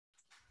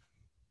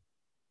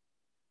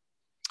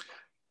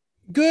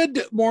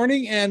Good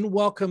morning and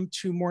welcome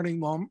to Morning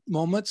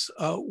Moments.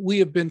 We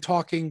have been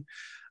talking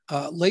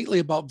lately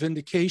about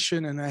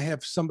Vindication, and I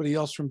have somebody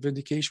else from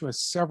Vindication with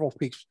several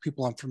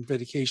people on from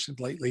Vindication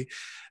lately.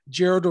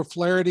 Jarod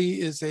O'Flaherty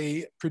is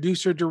a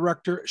producer,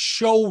 director,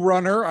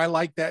 showrunner. I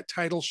like that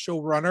title,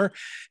 showrunner.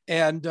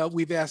 And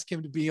we've asked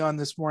him to be on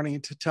this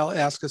morning to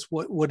ask us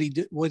what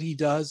he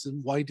does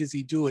and why does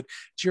he do it.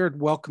 Jarod,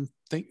 welcome.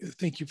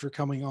 Thank you for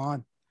coming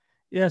on.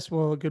 Yes,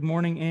 well, good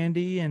morning,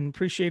 Andy, and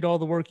appreciate all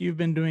the work you've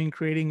been doing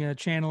creating a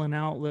channel and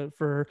outlet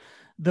for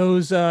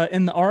those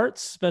in the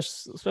arts,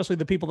 especially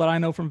the people that I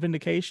know from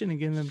Vindication, and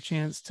giving them a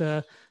chance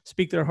to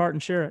speak their heart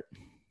and share it.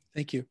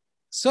 Thank you.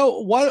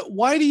 So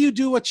why do you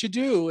do what you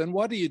do, and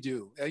what do you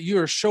do?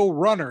 You're a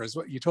showrunner is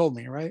what you told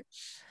me, right?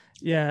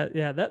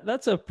 Yeah,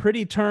 that's a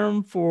pretty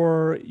term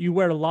for you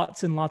wear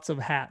lots and lots of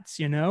hats,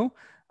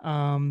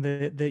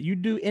 that you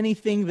do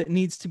anything that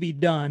needs to be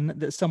done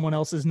that someone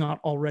else is not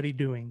already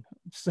doing.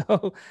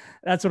 So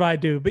that's what I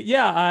do. But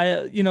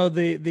yeah,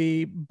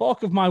 the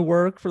bulk of my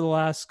work for the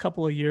last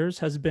couple of years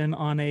has been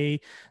on a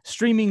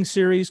streaming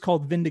series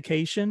called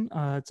Vindication.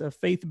 It's a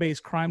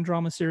faith-based crime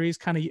drama series,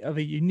 kind of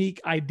a unique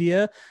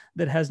idea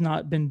that has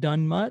not been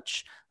done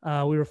much.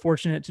 We were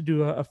fortunate to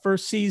do a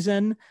first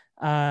season,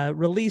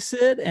 release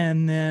it,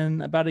 and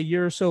then about a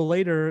year or so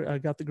later,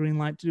 got the green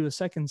light to do a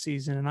second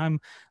season. And I'm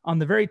on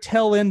the very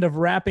tail end of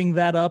wrapping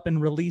that up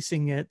and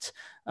releasing it,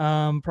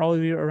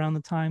 probably around the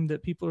time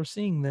that people are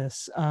seeing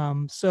this.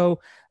 So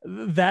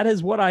that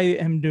is what I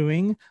am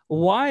doing.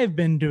 Why I've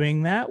been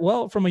doing that?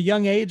 Well, from a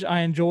young age, I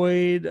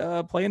enjoyed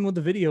playing with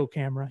the video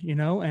camera,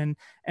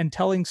 and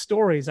telling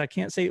stories. I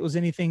can't say it was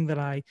anything that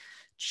I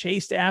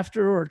chased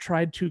after or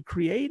tried to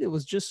create. It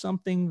was just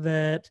something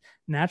that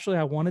naturally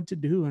I wanted to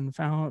do and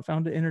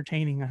found it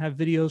entertaining. I have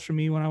videos from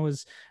me when I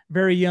was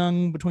very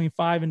young, between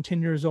 5 and 10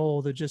 years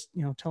old, of just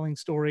telling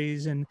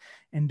stories and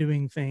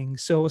doing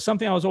things. So it was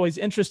something I was always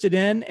interested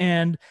in.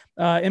 And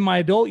in my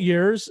adult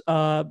years,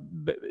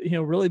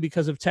 really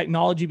because of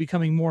technology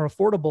becoming more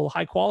affordable,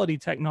 high quality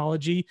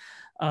technology,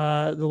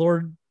 the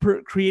Lord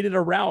created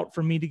a route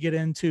for me to get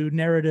into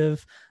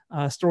narrative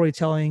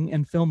storytelling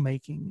and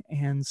filmmaking.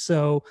 And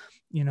so,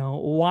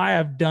 why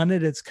I've done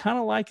it, it's kind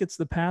of like it's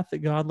the path that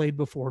God laid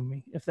before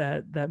me, if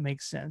that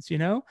makes sense.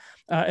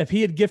 If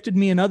he had gifted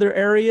me in other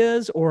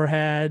areas or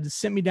had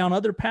sent me down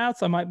other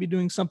paths, I might be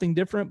doing something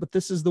different. But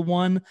this is the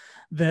one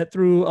that,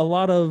 through a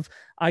lot of,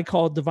 I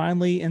call it,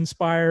 divinely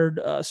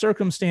inspired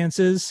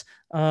circumstances,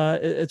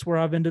 it's where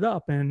I've ended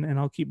up, and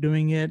I'll keep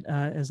doing it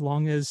as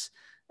long as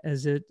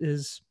it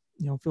is,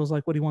 feels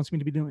like what he wants me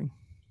to be doing.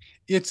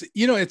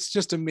 It's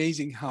just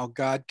amazing how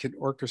God can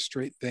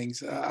orchestrate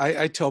things.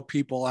 I tell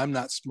people I'm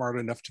not smart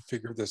enough to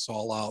figure this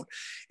all out.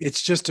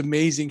 It's just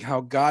amazing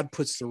how God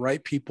puts the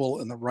right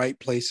people in the right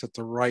place at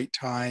the right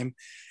time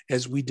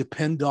as we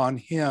depend on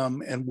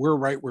him and we're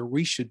right where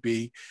we should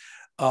be.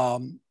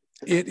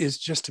 It is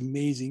just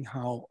amazing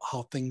how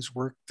things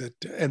work,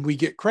 and we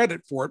get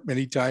credit for it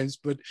many times,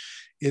 but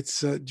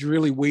it's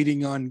really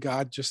waiting on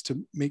God just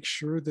to make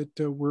sure that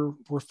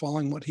we're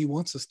following what he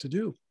wants us to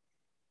do.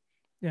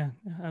 Yeah,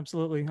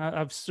 absolutely.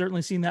 I've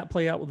certainly seen that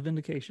play out with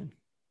Vindication.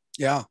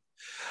 Yeah.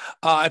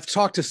 I've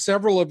talked to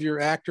several of your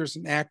actors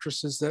and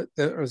actresses that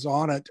is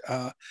on it.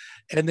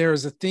 And there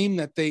is a theme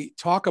that they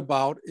talk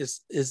about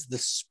is the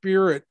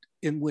spirit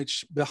in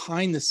which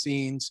behind the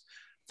scenes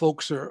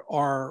folks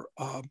are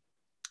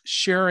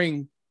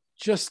sharing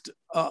just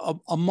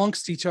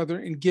amongst each other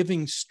and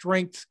giving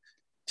strength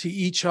to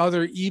each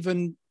other,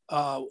 even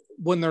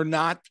when they're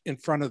not in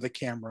front of the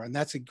camera. And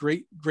that's a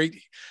great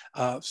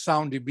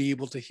sound to be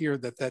able to hear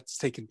that's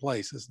taking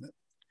place, isn't it?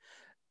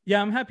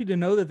 Yeah, I'm happy to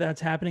know that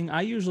that's happening.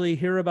 I usually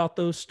hear about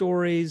those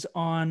stories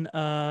on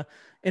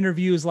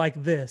interviews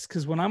like this,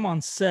 because when I'm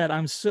on set,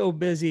 I'm so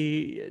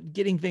busy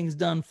getting things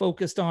done,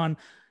 focused on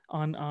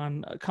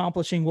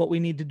accomplishing what we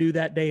need to do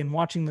that day and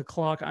watching the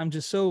clock. I'm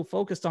just so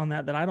focused on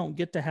that I don't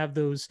get to have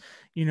those,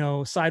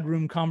 side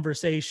room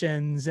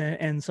conversations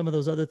and some of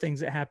those other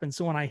things that happen.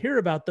 So when I hear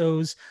about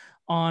those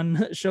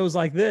on shows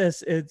like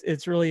this,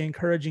 it's really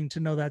encouraging to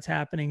know that's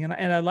happening. And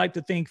I like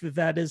to think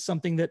that is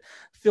something that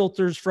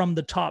filters from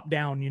the top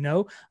down.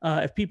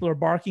 If people are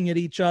barking at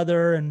each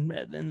other and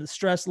the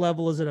stress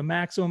level is at a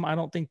maximum, I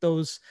don't think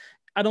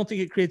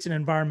it creates an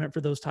environment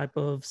for those type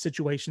of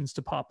situations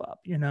to pop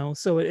up,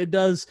 so it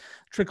does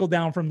trickle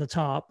down from the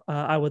top,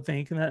 I would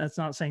think. And that's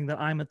not saying that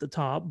I'm at the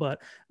top,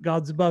 but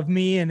God's above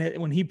me. And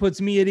when he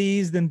puts me at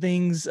ease, then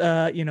things,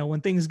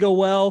 when things go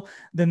well,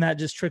 then that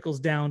just trickles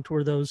down to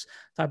where those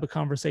type of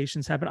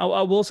conversations happen.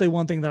 I will say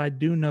one thing that I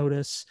do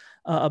notice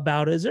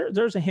about it is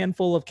there's a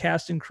handful of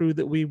cast and crew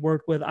that we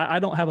worked with. I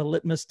don't have a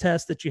litmus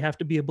test that you have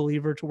to be a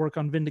believer to work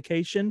on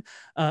Vindication.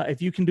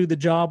 If you can do the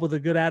job with a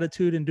good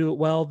attitude and do it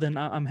well, then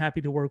I'm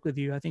happy to work with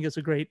you. I think it's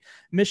a great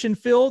mission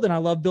field, and I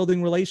love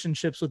building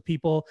relationships with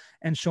people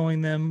and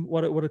showing them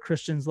what a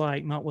Christian's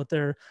like, not what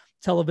their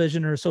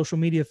television or social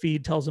media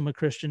feed tells them a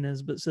Christian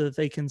is, but so that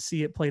they can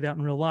see it played out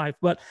in real life.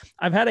 But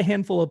I've had a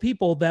handful of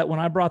people that when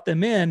I brought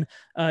them in,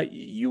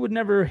 you would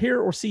never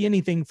hear or see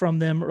anything from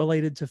them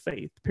related to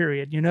faith,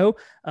 period.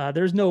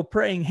 There's no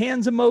praying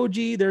hands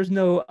emoji. There's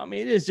no, I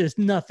mean, it's just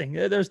nothing.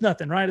 There's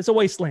nothing, right? It's a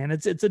wasteland.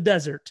 It's a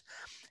desert.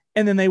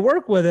 And then they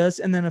work with us.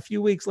 And then a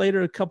few weeks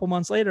later, a couple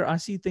months later, I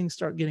see things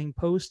start getting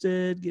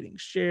posted, getting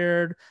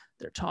shared.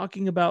 They're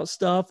talking about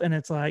stuff. And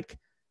it's like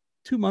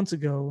 2 months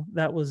ago,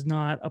 that was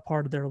not a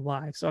part of their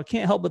life. So I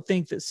can't help but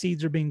think that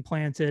seeds are being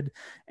planted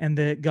and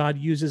that God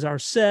uses our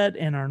set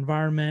and our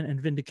environment and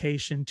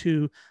Vindication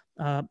to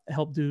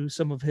help do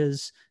some of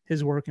his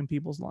work in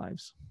people's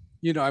lives.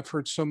 I've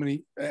heard so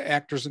many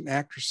actors and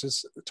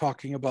actresses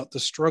talking about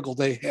the struggle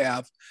they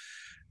have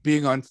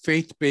being on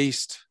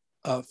faith-based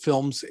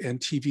films and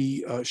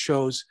TV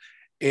shows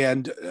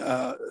and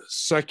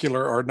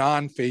secular or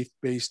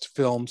non-faith-based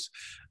films.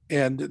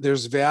 And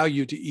there's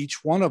value to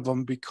each one of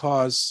them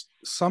because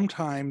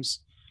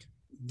sometimes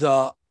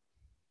the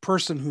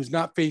person who's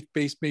not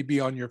faith-based may be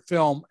on your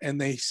film and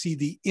they see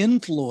the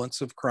influence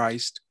of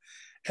Christ.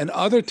 And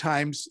other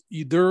times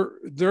they're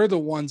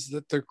the ones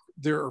that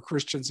they're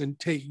Christians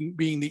and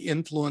being the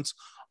influence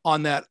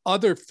on that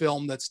other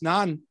film that's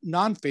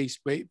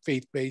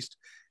non-faith-based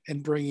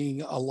and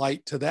bringing a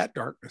light to that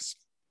darkness.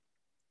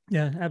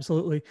 Yeah,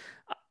 absolutely.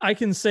 I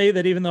can say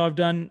that even though I've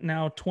done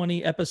now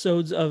 20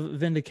 episodes of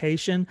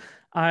Vindication,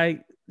 I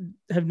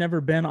have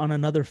never been on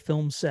another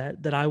film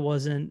set that I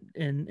wasn't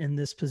in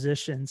this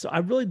position. So I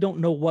really don't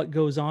know what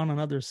goes on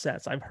other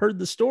sets. I've heard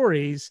the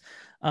stories,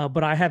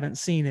 but I haven't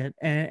seen it.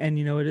 And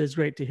it is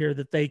great to hear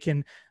that they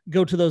can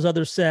go to those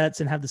other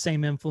sets and have the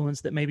same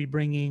influence that maybe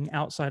bringing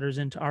outsiders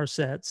into our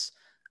sets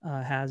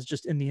has,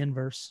 just in the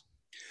inverse.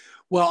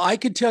 Well, I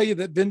could tell you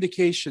that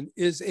Vindication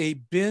is a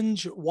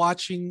binge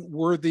watching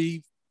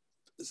worthy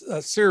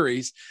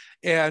series.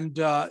 And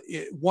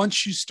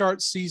once you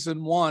start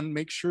season 1,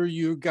 make sure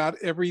you got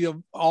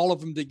all of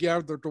them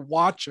together to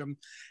watch them.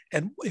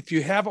 And if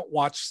you haven't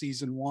watched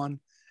season 1,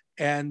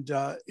 and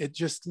it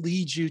just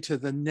leads you to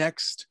the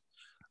next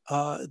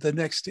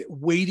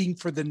waiting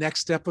for the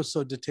next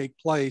episode to take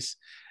place.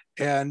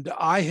 And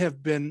I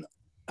have been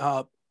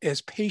as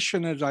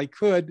patient as I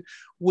could,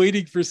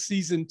 waiting for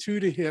season 2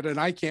 to hit, and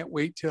I can't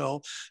wait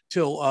till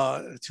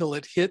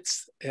it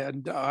hits,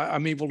 and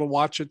I'm able to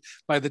watch it.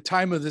 By the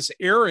time of this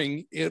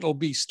airing, it'll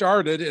be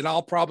started, and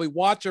I'll probably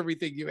watch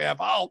everything you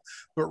have out.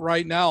 But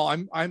right now,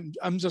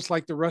 I'm just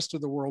like the rest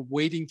of the world,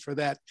 waiting for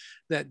that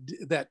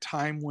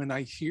time when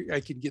I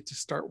can get to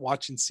start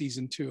watching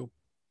season 2.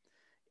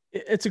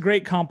 It's a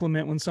great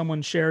compliment when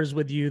someone shares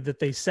with you that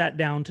they sat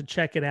down to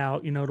check it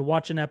out, to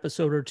watch an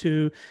episode or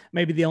two.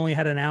 Maybe they only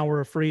had an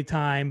hour of free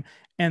time,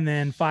 and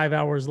then 5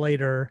 hours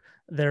later,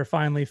 they're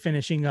finally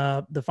finishing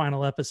up the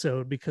final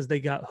episode because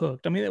they got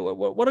hooked. I mean,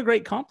 what a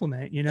great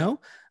compliment,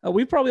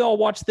 We probably all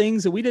watched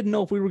things that we didn't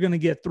know if we were going to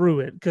get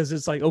through it, because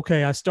it's like,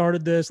 okay, I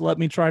started this, let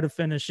me try to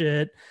finish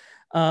it.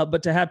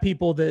 But to have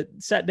people that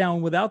sat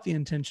down without the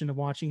intention of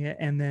watching it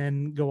and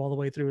then go all the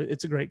way through it,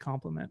 it's a great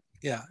compliment.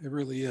 Yeah, it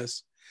really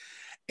is.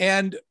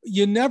 And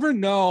you never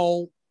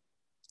know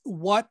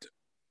what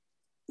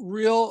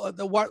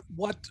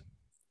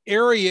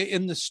area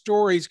in the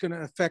story is going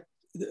to affect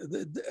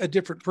a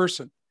different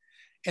person.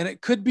 And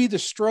it could be the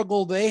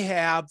struggle they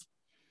have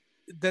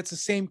that's the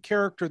same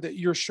character that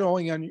you're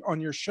showing on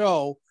your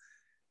show.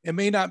 It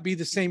may not be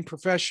the same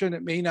profession.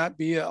 It may not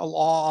be a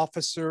law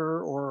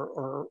officer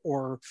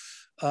or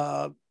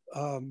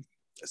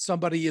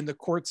somebody in the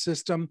court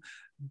system,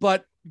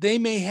 but they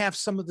may have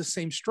some of the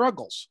same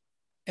struggles.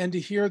 And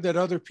to hear that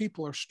other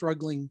people are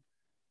struggling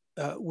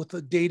with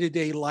the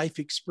day-to-day life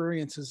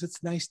experiences,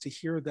 it's nice to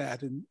hear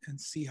that and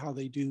see how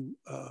they do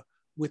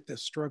with the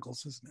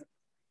struggles, isn't it?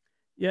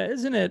 Yeah,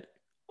 isn't it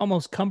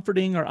almost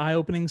comforting or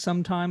eye-opening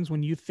sometimes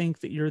when you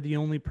think that you're the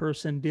only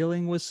person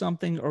dealing with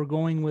something or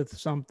going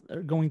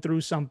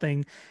through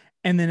something,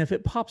 and then if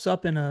it pops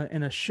up in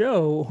a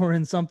show or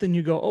in something,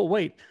 you go, oh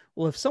wait,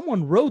 well, if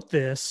someone wrote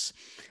this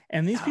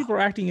and these people are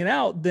acting it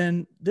out,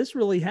 then this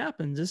really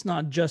happens. It's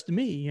not just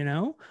me,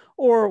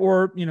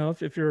 or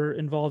if you're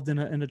involved in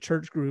a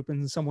church group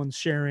and someone's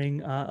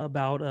sharing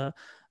about a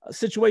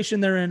situation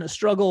they're in, a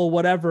struggle or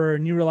whatever,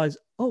 and you realize,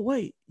 oh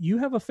wait, you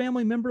have a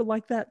family member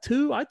like that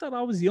too? I thought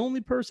I was the only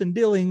person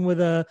dealing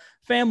with a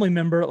family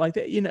member like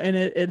that, and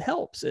it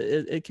helps.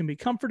 It can be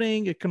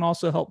comforting. It can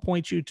also help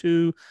point you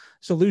to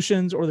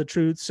solutions or the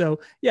truth.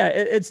 So yeah,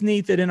 it's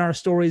neat that in our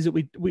stories that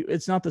we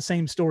it's not the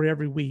same story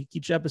every week.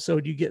 Each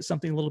episode you get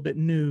something a little bit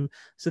new,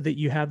 so that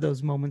you have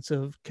those moments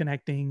of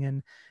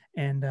connecting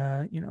and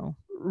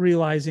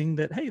realizing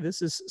that, hey,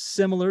 this is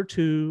similar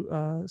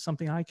to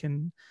something I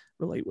can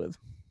relate with.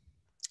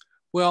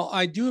 Well,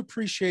 I do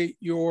appreciate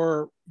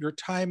your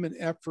time and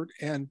effort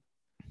and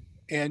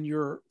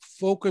your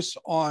focus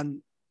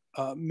on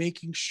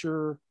making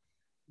sure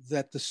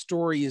that the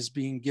story is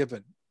being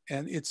given.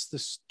 And it's the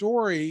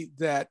story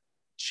that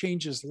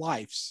changes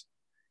lives.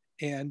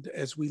 And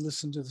as we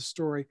listen to the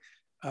story,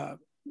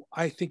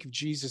 I think of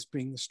Jesus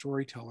being the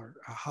storyteller,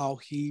 how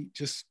he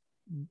just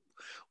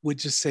would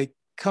just say,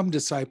 come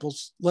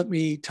disciples, let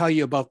me tell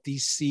you about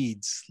these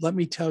seeds. Let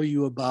me tell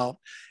you about,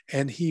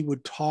 and he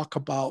would talk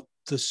about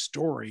the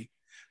story,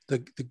 the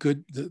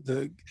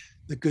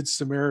good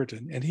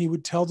Samaritan. And he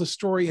would tell the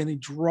story and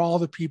he'd draw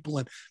the people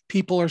in.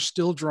 People are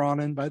still drawn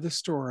in by the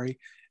story.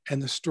 And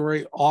the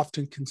story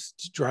often can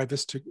drive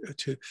us to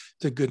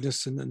the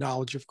goodness and the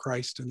knowledge of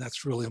Christ. And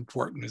that's really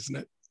important, isn't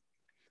it?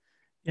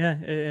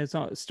 Yeah,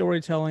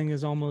 storytelling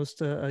is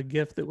almost a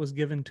gift that was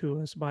given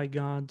to us by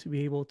God to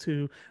be able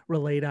to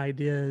relate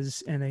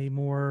ideas in a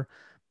more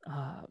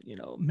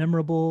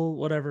memorable,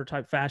 whatever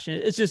type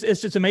fashion. It's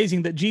just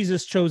amazing that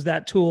Jesus chose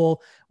that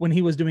tool when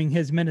he was doing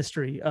his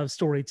ministry of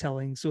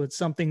storytelling. So it's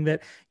something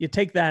that you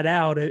take that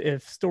out.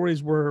 If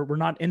stories were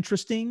not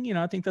interesting,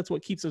 I think that's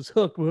what keeps us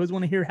hooked. We always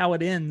want to hear how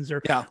it ends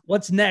or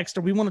what's next,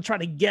 or we want to try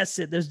to guess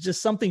it. There's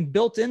just something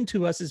built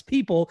into us as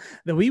people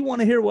that we want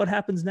to hear what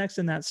happens next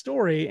in that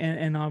story.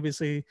 And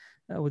obviously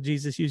with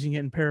Jesus using it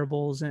in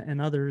parables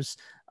and others,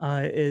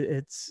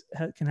 it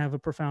can have a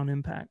profound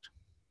impact.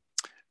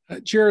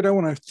 Jarod, I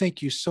want to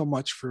thank you so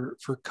much for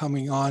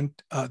coming on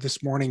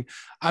this morning.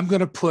 I'm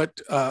going to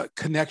put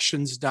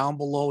connections down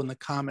below in the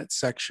comment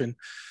section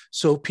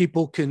so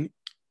people can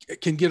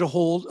get a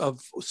hold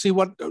of, see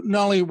what,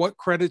 not only what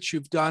credits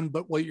you've done,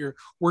 but what you're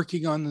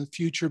working on in the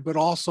future, but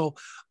also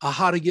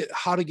how to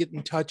get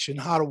in touch and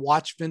how to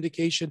watch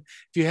Vindication.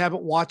 If you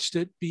haven't watched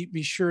it,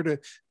 be sure to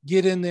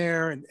get in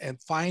there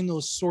and find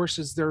those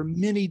sources. There are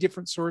many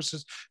different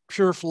sources,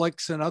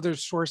 PureFlix and other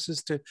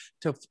sources to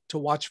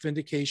watch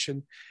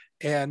Vindication.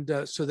 And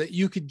so that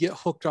you could get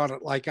hooked on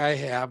it like I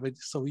have, and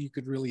so you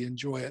could really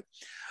enjoy it.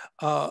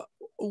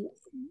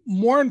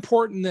 More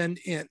important than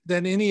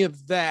any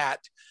of that,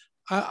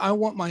 I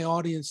want my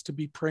audience to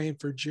be praying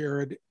for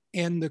Jarod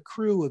and the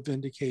crew of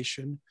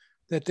Vindication,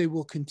 that they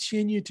will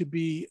continue to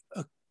be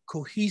a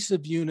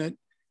cohesive unit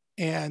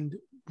and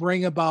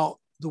bring about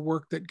the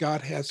work that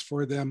God has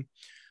for them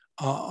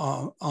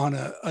on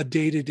a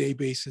day-to-day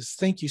basis.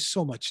 Thank you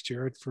so much,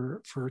 Jarod,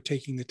 for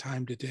taking the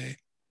time today.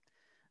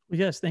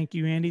 Yes, thank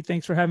you, Andy.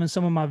 Thanks for having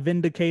some of my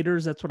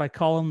vindicators. That's what I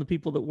call them, the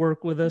people that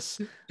work with us.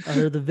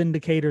 They're the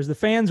vindicators. The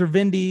fans are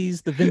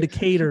Vindies, the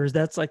vindicators.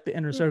 That's like the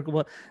inner circle.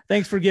 But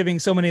thanks for giving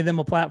so many of them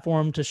a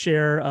platform to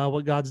share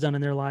what God's done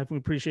in their life. We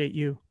appreciate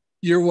you.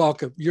 You're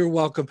welcome. You're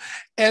welcome.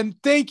 And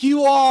thank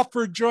you all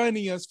for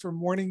joining us for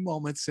Morning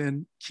Moments,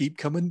 and keep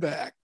coming back.